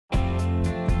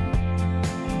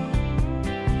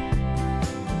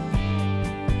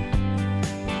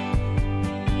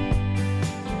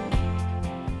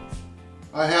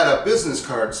I had a business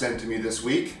card sent to me this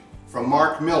week from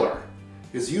Mark Miller.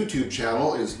 His YouTube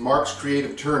channel is Mark's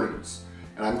Creative Turnings,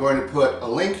 and I'm going to put a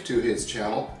link to his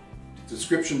channel in the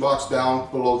description box down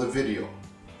below the video.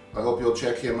 I hope you'll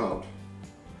check him out.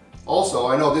 Also,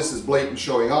 I know this is blatant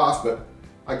showing off, but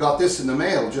I got this in the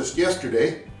mail just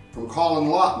yesterday from Colin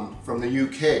Laughton from the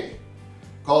UK.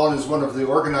 Colin is one of the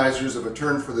organizers of A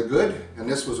Turn for the Good, and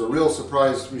this was a real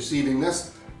surprise receiving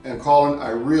this. And Colin, I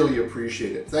really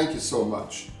appreciate it. Thank you so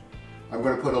much. I'm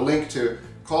going to put a link to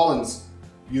Colin's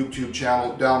YouTube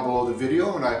channel down below the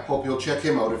video, and I hope you'll check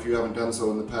him out if you haven't done so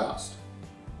in the past.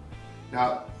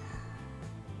 Now,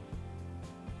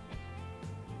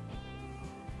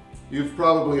 you've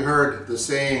probably heard the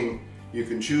saying, you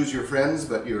can choose your friends,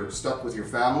 but you're stuck with your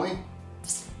family.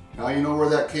 Now you know where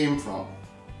that came from.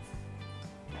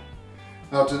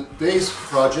 Now today's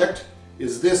project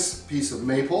is this piece of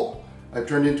maple. I've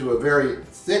turned into a very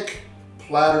thick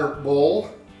platter bowl.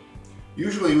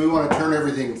 Usually we want to turn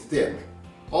everything thin.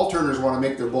 All turners want to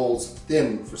make their bowls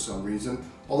thin for some reason,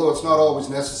 although it's not always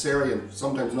necessary and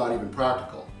sometimes not even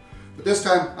practical. But this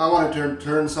time I want to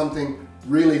turn something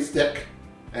really thick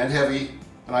and heavy,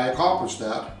 and I accomplished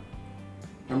that.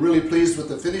 I'm really pleased with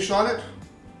the finish on it.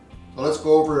 So let's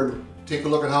go over and take a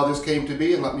look at how this came to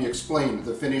be, and let me explain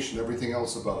the finish and everything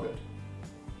else about it.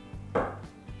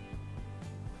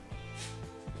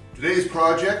 Today's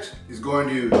project is going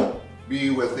to be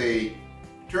with a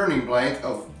turning blank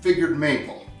of figured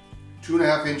maple,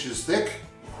 2.5 inches thick,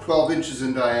 12 inches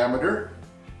in diameter.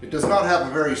 It does not have a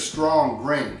very strong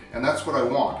grain, and that's what I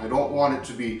want. I don't want it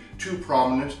to be too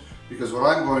prominent, because what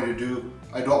I'm going to do,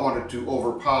 I don't want it to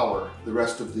overpower the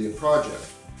rest of the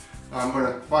project. I'm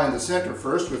going to find the center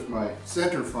first with my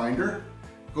center finder.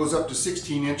 It goes up to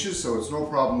 16 inches, so it's no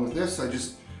problem with this. I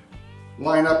just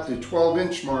line up the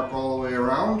 12-inch mark all the way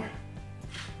around,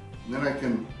 and then I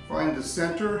can find the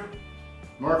center,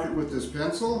 mark it with this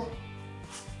pencil.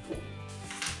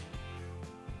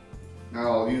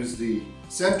 Now I'll use the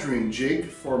centering jig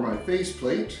for my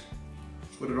faceplate,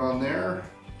 put it on there,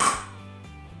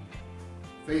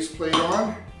 faceplate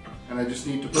on, and I just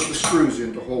need to put the screws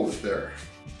in to hold it there.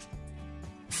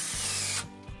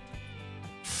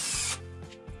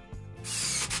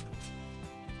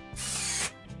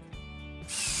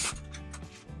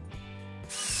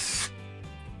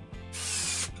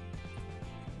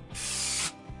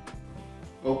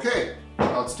 Okay,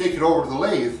 now let's take it over to the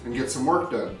lathe and get some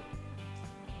work done.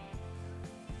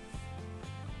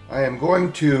 I am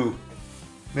going to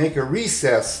make a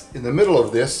recess in the middle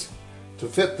of this to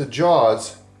fit the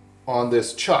jaws on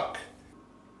this chuck.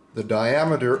 The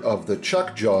diameter of the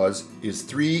chuck jaws is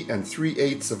 3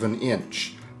 3/8 of an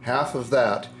inch. Half of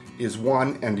that is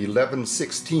 1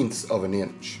 11/16 of an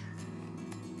inch.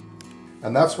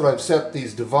 And that's what I've set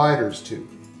these dividers to.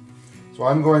 So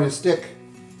I'm going to stick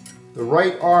the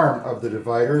right arm of the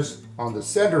dividers on the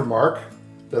center mark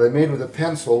that I made with a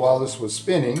pencil while this was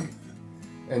spinning,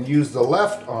 and use the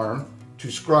left arm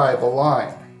to scribe a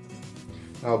line.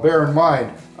 Now bear in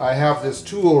mind, I have this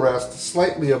tool rest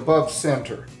slightly above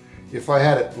center. If I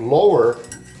had it lower,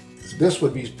 this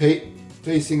would be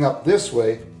facing up this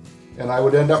way, and I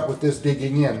would end up with this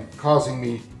digging in, causing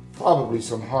me probably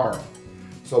some harm.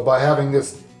 So by having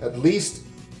this at least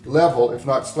level, if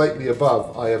not slightly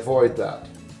above, I avoid that.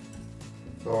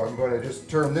 So I'm going to just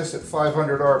turn this at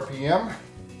 500 RPM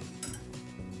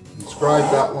and scribe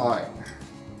that line.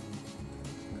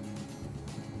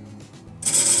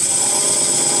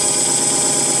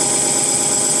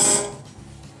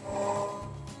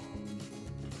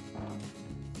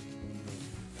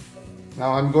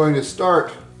 Now I'm going to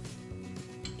start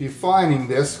defining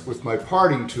this with my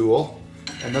parting tool,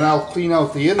 and then I'll clean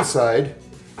out the inside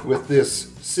with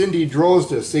this Cindy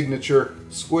Drozda signature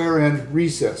square end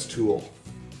recess tool.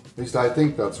 At least I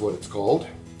think that's what it's called.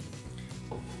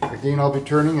 Again, I'll be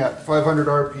turning at 500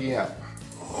 RPM.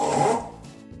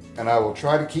 And I will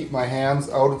try to keep my hands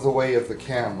out of the way of the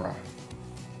camera.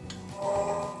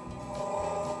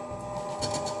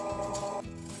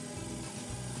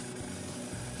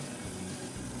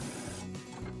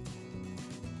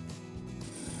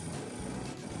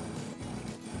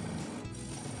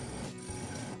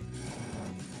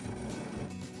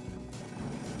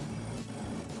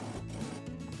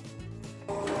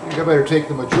 I think I better take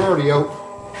the majority out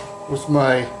with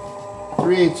my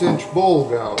 3/8 inch bowl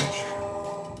gouge.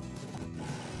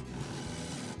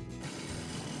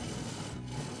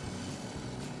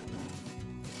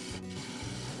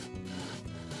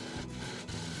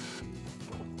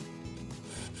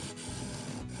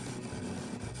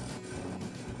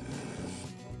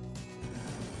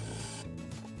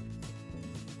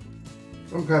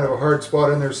 some kind of a hard spot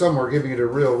in there somewhere, giving it a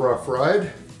real rough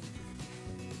ride.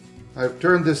 I've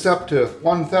turned this up to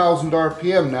 1000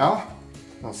 RPM now.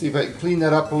 I'll see if I can clean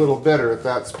that up a little better at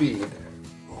that speed.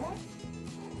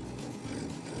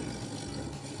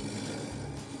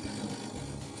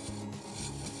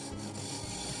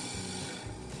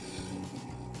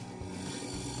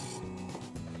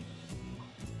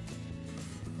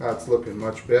 That's looking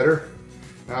much better.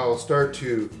 Now I'll start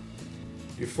to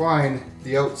define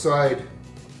the outside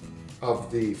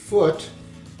of the foot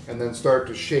and then start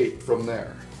to shape from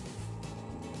there.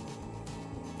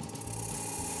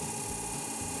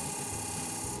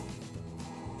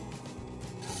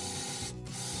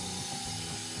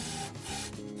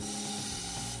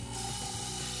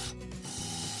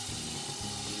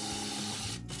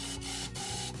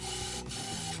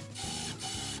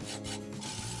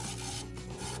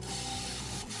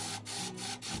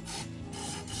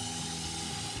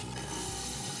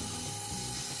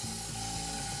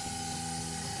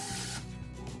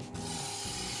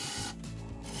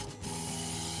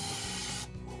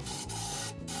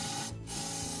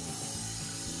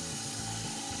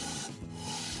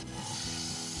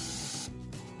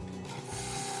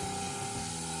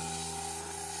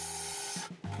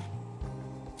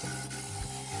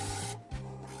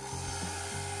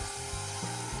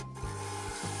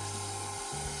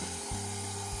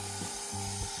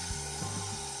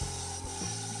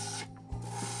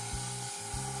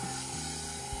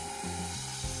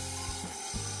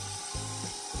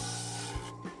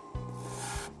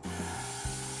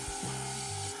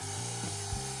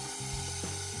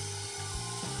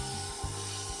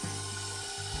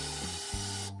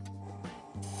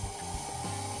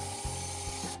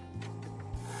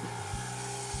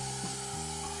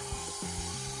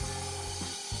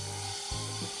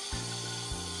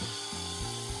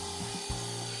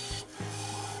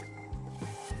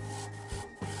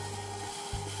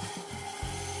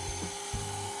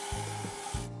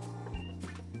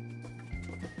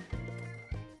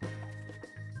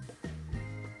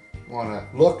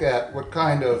 Want to look at what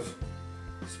kind of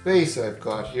space I've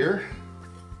got here.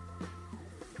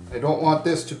 I don't want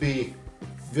this to be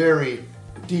very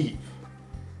deep.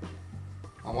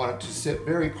 I want it to sit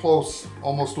very close,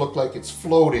 almost look like it's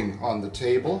floating on the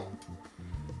table.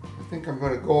 I think I'm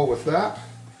going to go with that.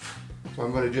 So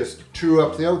I'm going to just true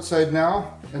up the outside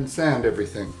now and sand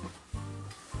everything.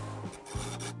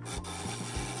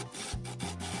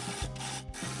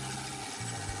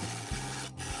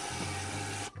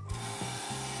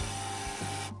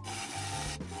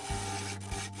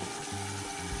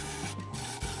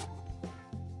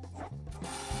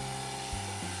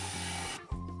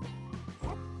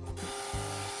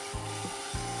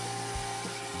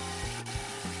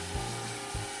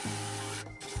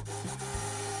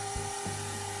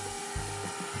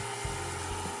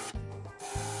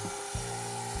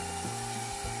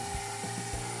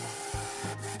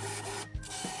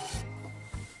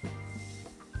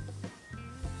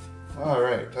 All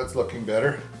right, that's looking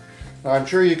better. Now I'm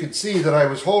sure you could see that I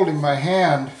was holding my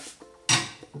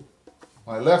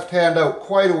left hand out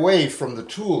quite away from the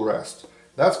tool rest.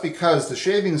 That's because the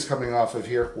shavings coming off of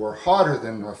here were hotter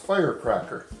than a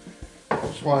firecracker. I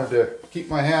just wanted to keep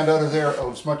my hand out of there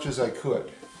as much as I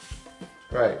could.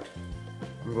 Right,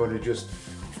 I'm going to just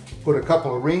put a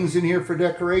couple of rings in here for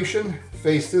decoration,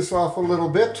 face this off a little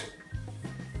bit,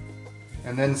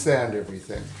 and then sand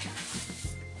everything.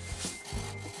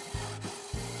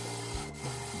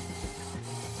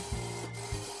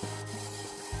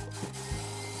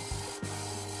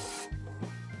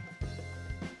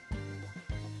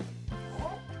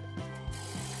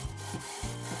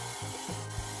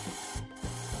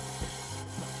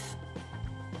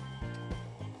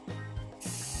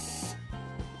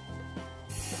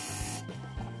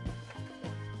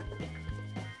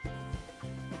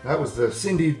 That was the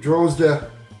Cindy Drozda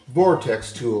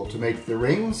Vortex tool to make the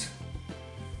rings.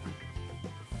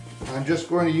 I'm just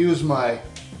going to use my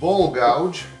bowl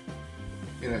gouge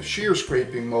in a shear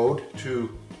scraping mode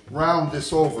to round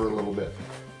this over a little bit.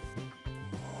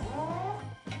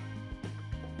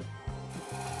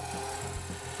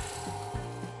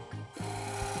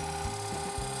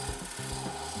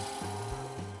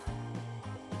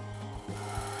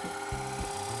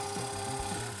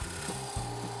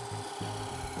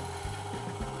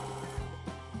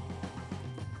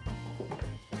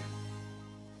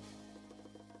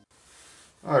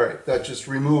 Alright, that just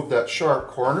removed that sharp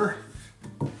corner.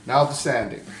 Now the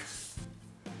sanding.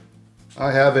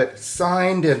 I have it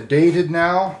signed and dated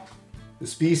now, the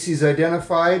species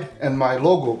identified, and my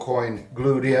logo coin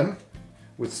glued in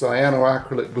with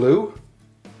cyanoacrylate glue.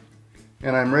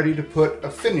 And I'm ready to put a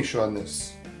finish on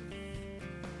this.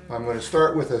 I'm going to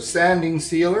start with a sanding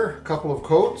sealer, a couple of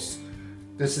coats.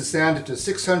 This is sanded to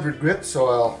 600 grit, so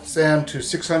I'll sand to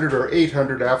 600 or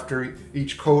 800 after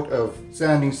each coat of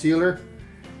sanding sealer,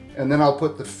 and then I'll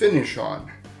put the finish on.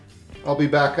 I'll be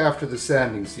back after the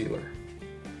sanding sealer.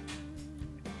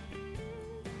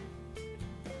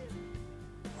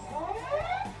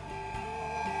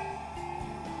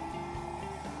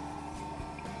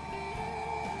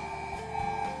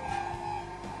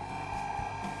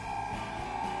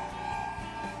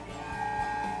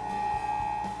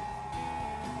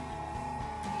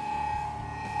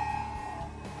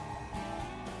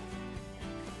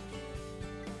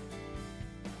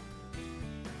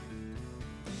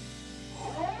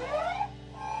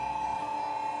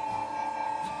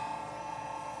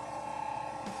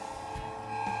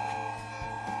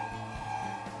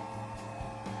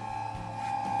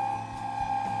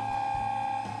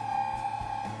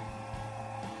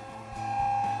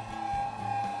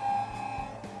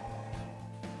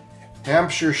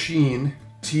 Hampshire Sheen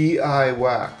TI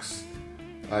wax.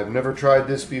 I've never tried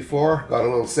this before. Got a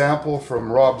little sample from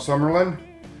Rob Summerlin.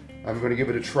 I'm going to give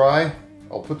it a try.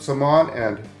 I'll put some on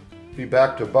and be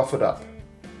back to buff it up.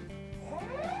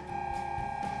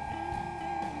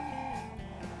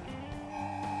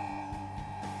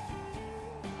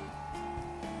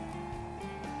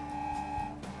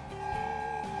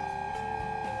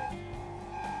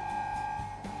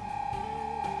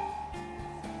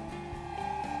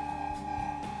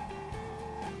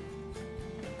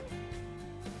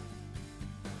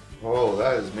 Oh,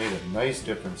 that has made a nice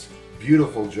difference.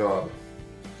 Beautiful job.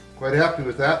 Quite happy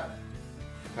with that.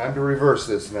 Time to reverse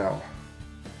this now.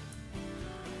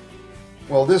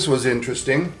 Well, this was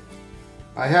interesting.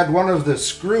 I had one of the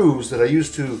screws that I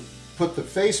used to put the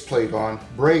faceplate on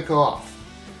break off.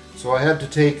 So I had to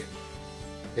take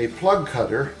a plug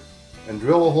cutter and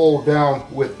drill a hole down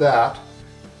with that,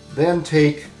 then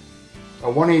take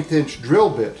a 1/8 inch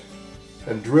drill bit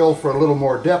and drill for a little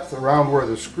more depth around where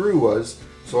the screw was,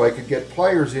 so I could get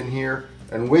pliers in here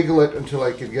and wiggle it until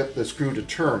I could get the screw to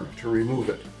turn to remove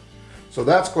it. So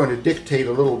that's going to dictate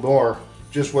a little more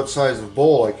just what size of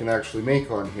bowl I can actually make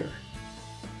on here.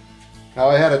 Now,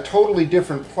 I had a totally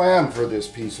different plan for this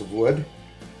piece of wood,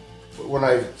 but when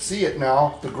I see it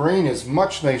now, the grain is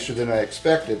much nicer than I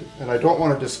expected, and I don't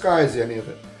want to disguise any of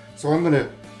it. So I'm going to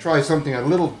try something a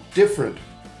little different.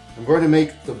 I'm going to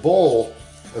make the bowl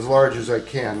as large as I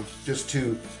can, just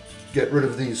to get rid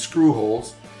of these screw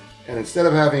holes. And instead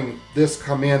of having this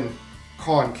come in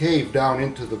concave down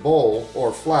into the bowl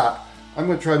or flat, I'm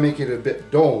going to try making it a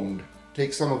bit domed.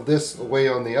 Take some of this away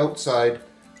on the outside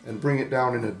and bring it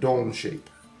down in a dome shape.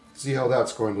 See how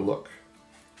that's going to look.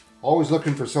 Always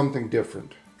looking for something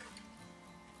different.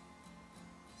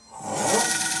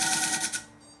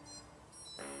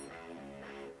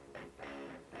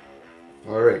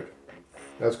 Alright,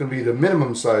 that's going to be the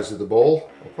minimum size of the bowl.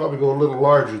 I'll probably go a little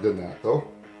larger than that though.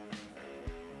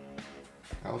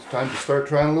 Now it's time to start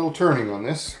trying a little turning on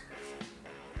this.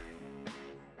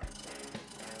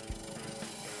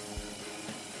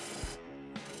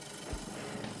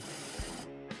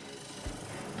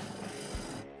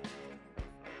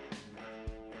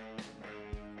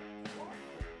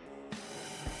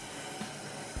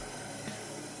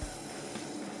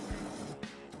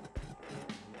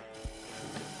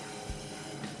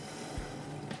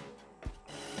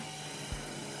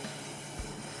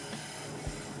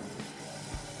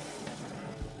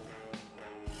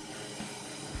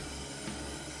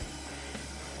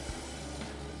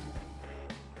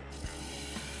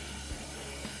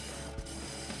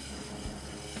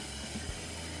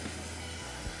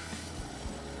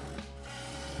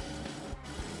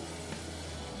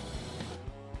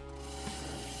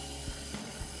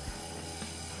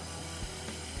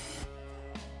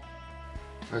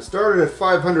 I started at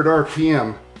 500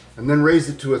 RPM and then raised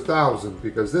it to 1,000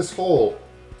 because this hole,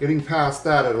 getting past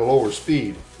that at a lower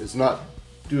speed, is not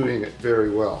doing it very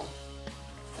well.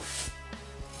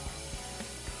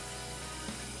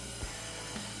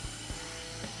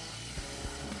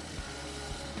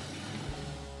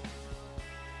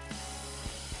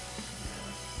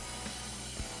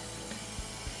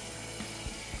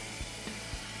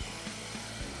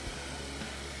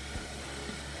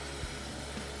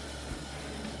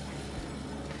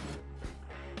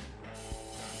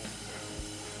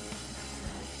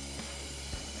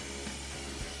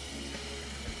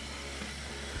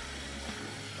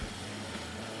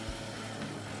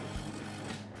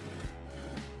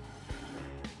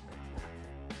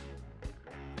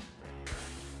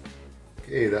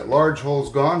 Okay, that large hole's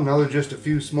gone. Now there's just a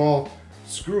few small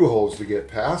screw holes to get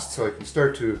past, so I can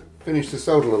start to finish this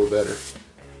out a little better.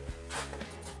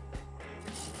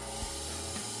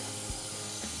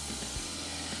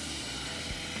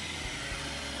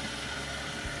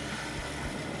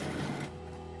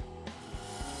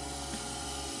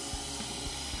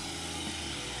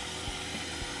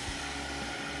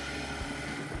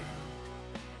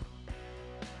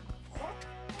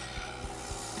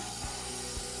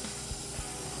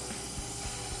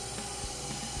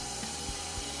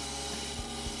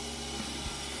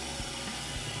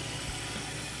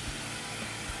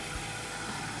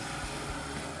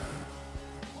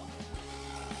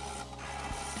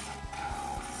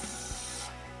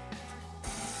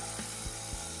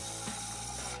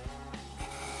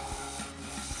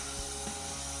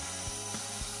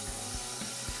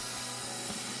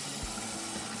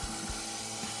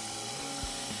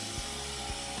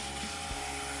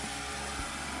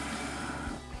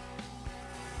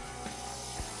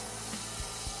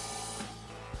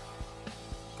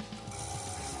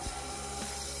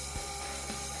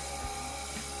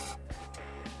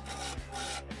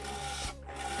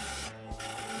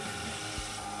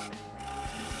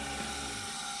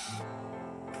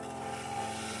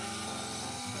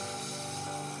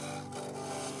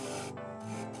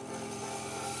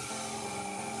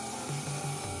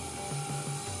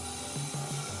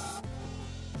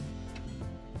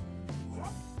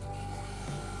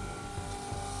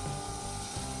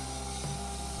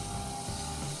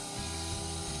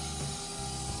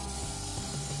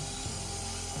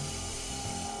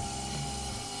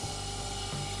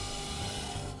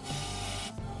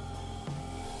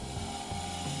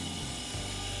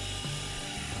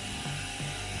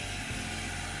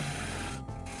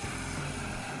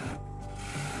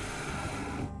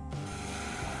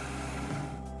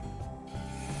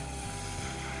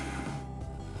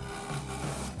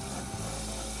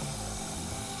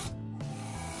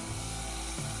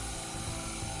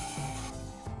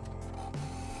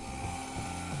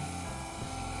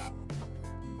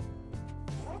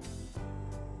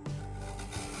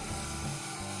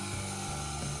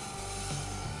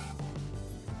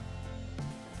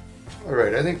 All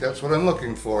right, I think that's what I'm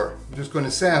looking for. I'm just going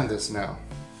to sand this now.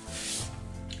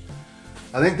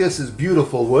 I think this is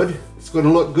beautiful wood. It's going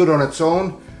to look good on its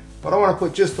own, but I want to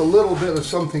put just a little bit of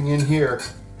something in here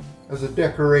as a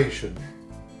decoration.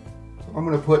 So I'm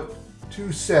going to put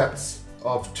 2 sets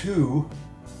of 2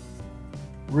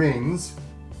 rings.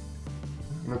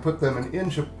 I'm going to put them an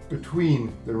inch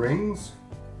between the rings,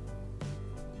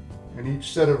 and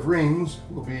each set of rings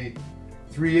will be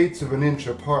 3/8 of an inch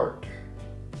apart.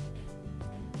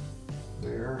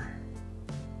 There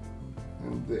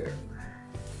and there.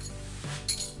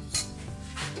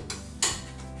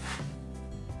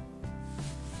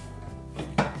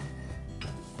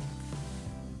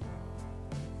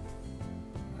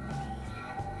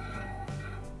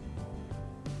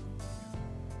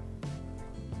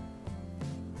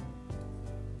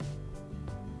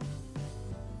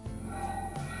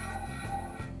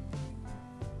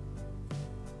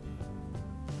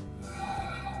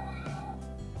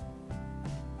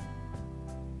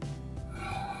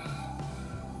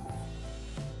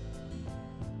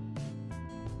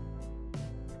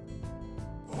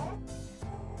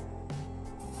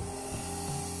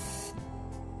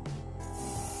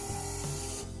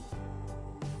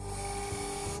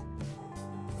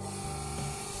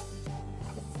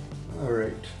 All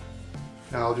right,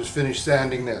 now I'll just finish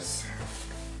sanding this.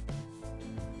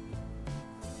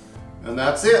 And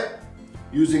that's it.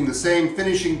 Using the same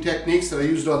finishing techniques that I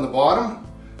used on the bottom,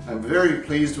 I'm very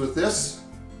pleased with this.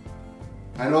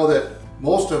 I know that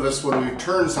most of us, when we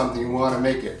turn something, we want to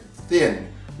make it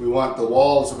thin. We want the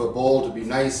walls of a bowl to be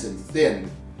nice and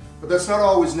thin, but that's not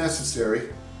always necessary.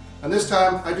 And this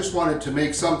time, I just wanted to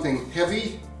make something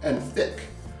heavy and thick,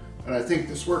 and I think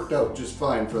this worked out just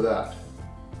fine for that.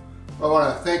 I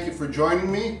want to thank you for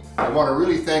joining me. I want to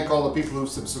really thank all the people who have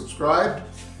subscribed.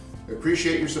 I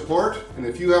appreciate your support, and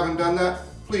if you haven't done that,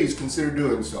 please consider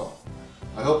doing so.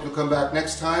 I hope you'll come back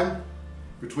next time.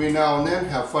 Between now and then,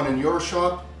 have fun in your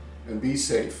shop and be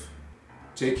safe.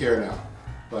 Take care now.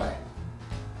 Bye.